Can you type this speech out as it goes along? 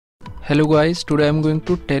Hello guys, today I am going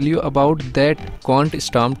to tell you about that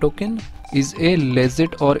Quantstamp token is a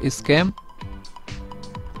legit or scam.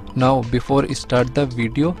 Now before I start the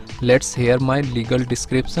video, let's hear my legal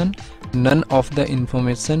description. None of the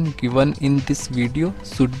information given in this video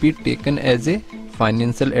should be taken as a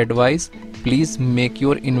financial advice. Please make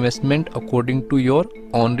your investment according to your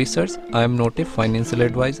own research. I am not a financial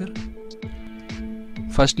advisor.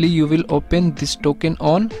 Firstly, you will open this token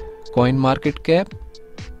on CoinMarketCap.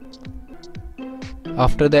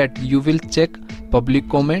 After that, you will check public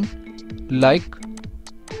comment like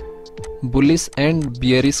bullish and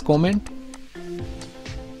bearish comment.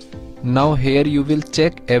 Now here you will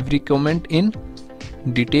check every comment in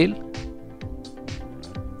detail.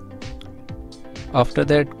 After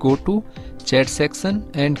that, go to chat section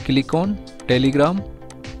and click on Telegram.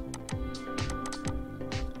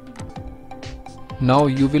 Now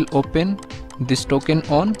you will open this token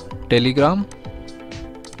on Telegram.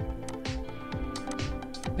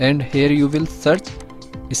 And here you will search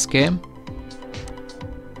scam.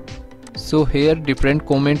 So here different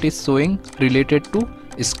comment is showing related to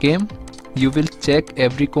scam. You will check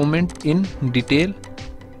every comment in detail.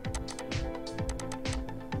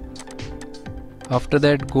 After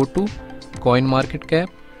that, go to CoinMarketCap.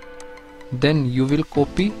 Then you will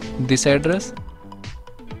copy this address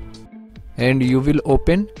and you will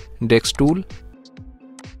open Dex tool.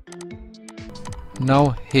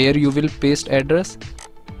 Now here you will paste address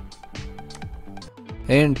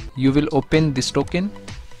and you will open this token.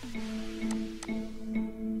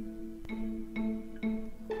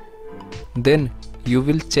 Then you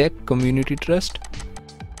will check community trust.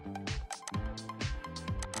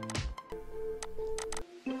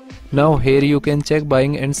 Now here you can check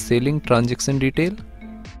buying and selling transaction detail.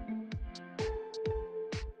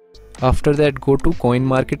 After that, go to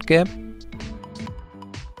CoinMarketCap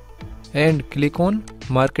and click on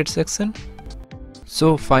market section.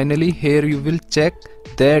 So finally here you will check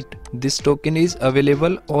that this token is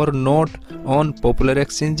available or not on popular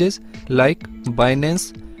exchanges like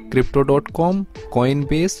Binance, Crypto.com,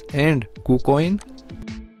 Coinbase and KuCoin.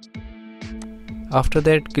 After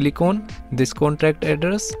that, click on this contract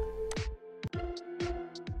address.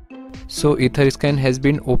 So Etherscan has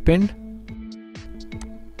been opened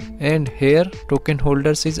and here token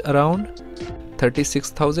holders is around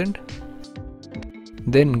 36,000.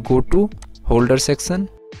 Then go to holder section.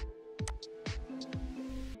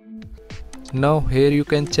 Now here you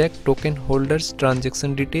can check token holders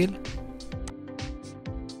transaction detail.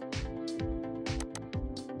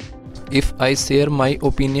 If I share my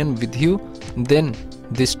opinion with you, then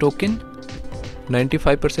this token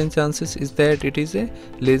 95% chances is that it is a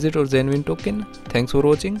legit or genuine token. Thanks for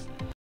watching.